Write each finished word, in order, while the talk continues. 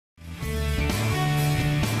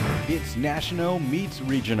It's national meets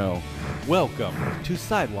regional. Welcome to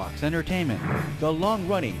Sidewalks Entertainment, the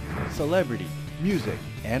long-running celebrity, music,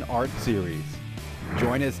 and art series.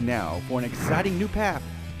 Join us now for an exciting new path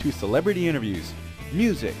to celebrity interviews,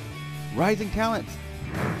 music, rising talents,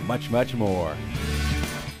 much, much more.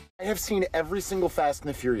 I have seen every single Fast and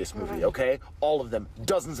the Furious movie, okay? All of them,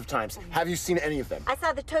 dozens of times. Have you seen any of them? I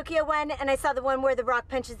saw the Tokyo one, and I saw the one where The Rock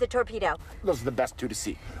punches the torpedo. Those are the best two to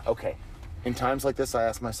see. Okay, in times like this, I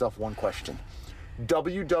ask myself one question.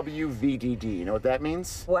 WWVDD, you know what that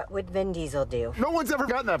means? What would Vin Diesel do? No one's ever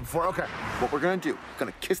gotten that before. Okay, what we're gonna do, we're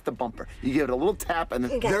gonna kiss the bumper. You give it a little tap, and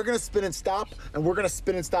then they're gonna spin and stop, and we're gonna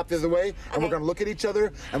spin and stop the other way, and we're gonna look at each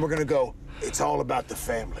other, and we're gonna go, it's all about the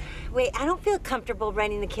family. Wait, I don't feel comfortable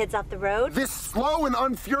running the kids off the road. This slow and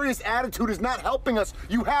unfurious attitude is not helping us.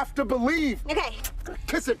 You have to believe. Okay.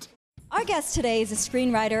 Kiss it. Our guest today is a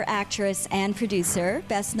screenwriter, actress, and producer,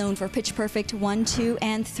 best known for Pitch Perfect 1, 2,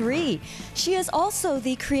 and 3. She is also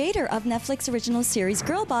the creator of Netflix original series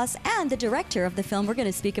Girl Boss and the director of the film we're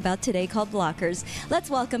going to speak about today called Blockers. Let's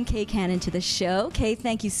welcome Kay Cannon to the show. Kay,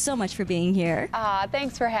 thank you so much for being here.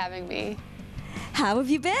 Thanks for having me. How have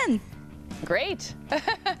you been? Great. I've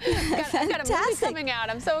got a movie coming out.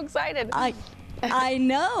 I'm so excited. I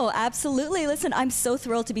know, absolutely. Listen, I'm so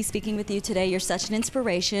thrilled to be speaking with you today. You're such an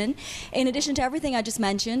inspiration. In addition to everything I just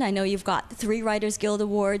mentioned, I know you've got 3 Writers Guild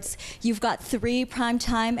Awards, you've got 3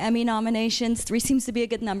 Primetime Emmy nominations, 3 seems to be a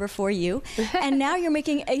good number for you, and now you're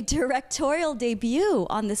making a directorial debut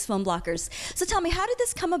on this film, Blockers. So tell me, how did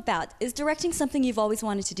this come about? Is directing something you've always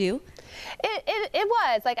wanted to do? It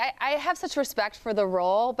was. Like, I have such respect for the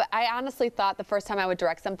role, but I honestly thought the first time I would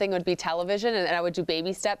direct something would be television, and I would do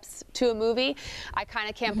baby steps to a movie. I kind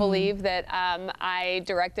of can't believe that I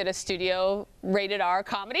directed a studio rated R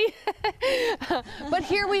comedy, but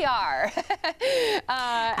here we are.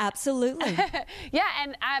 Absolutely. Yeah,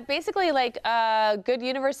 and basically, like, Good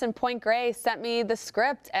Universe and Point Grey sent me the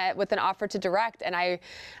script with an offer to direct, and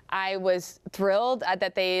I was thrilled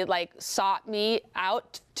that they sought me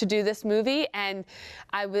out to do this movie, and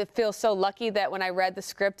I would feel so lucky that when I read the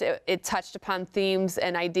script, it touched upon themes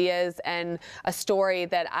and ideas and a story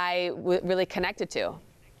that I really connected to.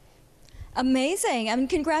 Amazing. I mean,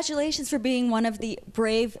 congratulations for being one of the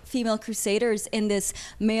brave female crusaders in this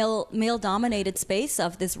male-dominated space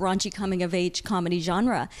of this raunchy coming-of-age comedy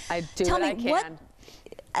genre. I do what I can.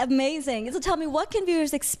 Amazing. So tell me, what can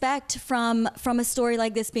viewers expect from a story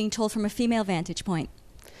like this being told from a female vantage point?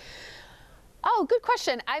 Oh, good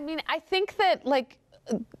question. I mean, I think that,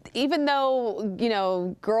 even though, you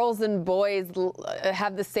know, girls and boys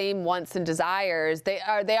have the same wants and desires, they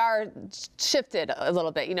are shifted a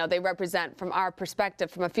little bit. You know, they represent, from our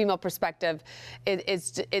perspective, from a female perspective,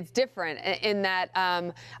 it's different in that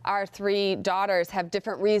our 3 daughters have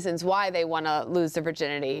different reasons why they want to lose their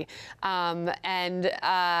virginity.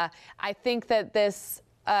 I think that this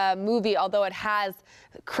movie, although it has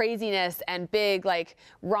craziness and big,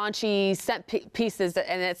 raunchy set pieces,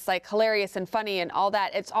 and it's hilarious and funny and all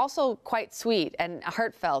that, it's also quite sweet and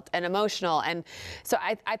heartfelt and emotional. And so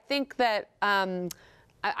I think that I'm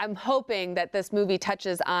hoping that this movie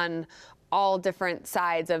touches on all different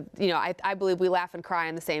sides of, you know, I believe we laugh and cry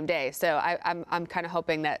on the same day. So I'm kind of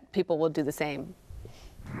hoping that people will do the same.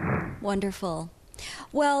 Wonderful.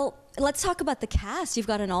 Well, let's talk about the cast. You've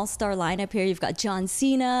got an all-star lineup here. You've got John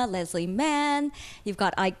Cena, Leslie Mann, you've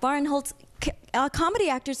got Ike Barinholtz, comedy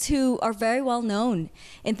actors who are very well known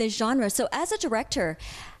in this genre. So as a director,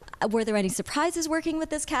 were there any surprises working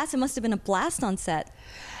with this cast? It must have been a blast on set.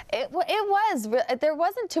 It was. There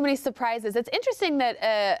wasn't too many surprises. It's interesting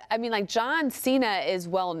that, I mean, John Cena is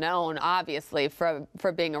well known, obviously, for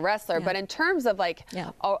being a wrestler. Yeah. But in terms of,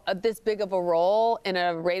 this big of a role in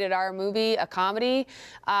a rated R movie, a comedy,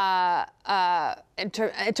 in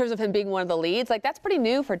terms of him being one of the leads, that's pretty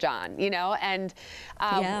new for John, you know? And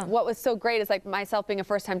what was so great is, myself being a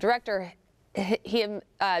first-time director, he and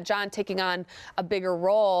John taking on a bigger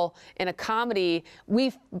role in a comedy,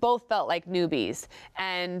 we both felt like newbies.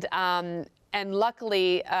 And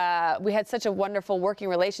luckily, we had such a wonderful working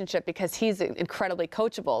relationship because he's incredibly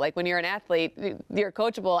coachable. When you're an athlete, you're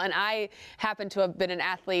coachable. And I happen to have been an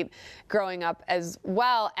athlete growing up as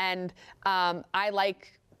well. And I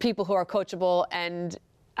like people who are coachable, and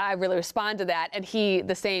I really respond to that, and he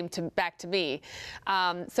the same back to me.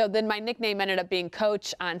 So then my nickname ended up being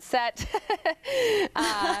Coach on set.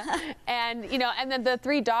 And you know, and then the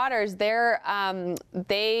 3 daughters, they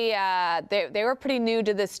were pretty new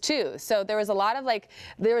to this too. So there was a lot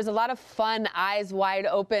of fun, eyes wide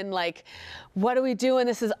open, what are we doing?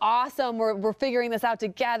 This is awesome. We're figuring this out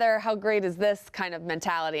together. How great is this kind of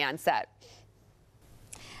mentality on set?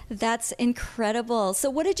 That's incredible. So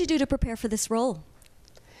what did you do to prepare for this role?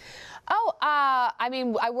 Oh, I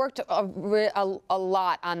mean, I worked a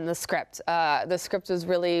lot on the script. The script was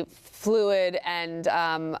really fluid, and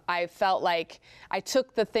I felt like I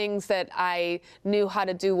took the things that I knew how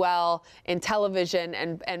to do well in television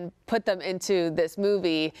and put them into this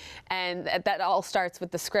movie. And that all starts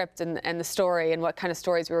with the script and the story and what kind of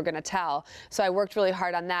stories we were going to tell. So I worked really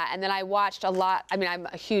hard on that. And then I watched a lot. I mean, I'm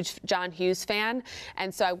a huge John Hughes fan.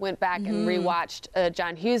 And so I went back and rewatched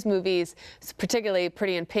John Hughes movies, particularly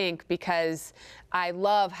Pretty in Pink, because I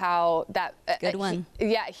love how that good one.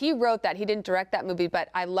 He wrote that. He didn't direct that movie, but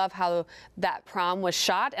I love how that prom was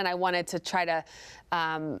shot, and I wanted to try to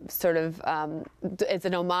sort of, it's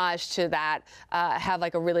an homage to that, have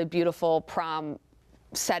like a really beautiful prom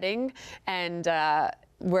setting, and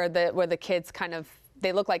where the kids kind of,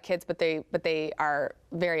 they look like kids, but they are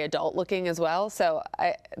very adult looking as well. So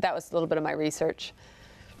that was a little bit of my research.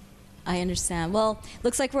 I understand. Well,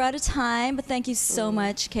 looks like we're out of time, but thank you so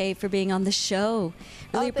much, Kate, for being on the show.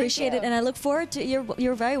 Really appreciate it, and I look forward to,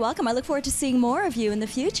 you're very welcome. I look forward to seeing more of you in the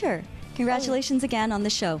future. Congratulations again on the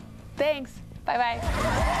show. Thanks. Bye-bye.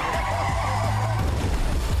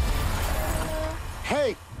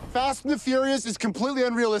 Hey, Fast and the Furious is completely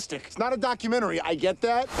unrealistic. It's not a documentary, I get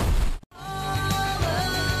that.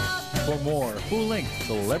 For more full-length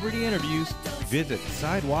celebrity interviews, visit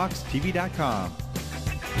sidewalkstv.com.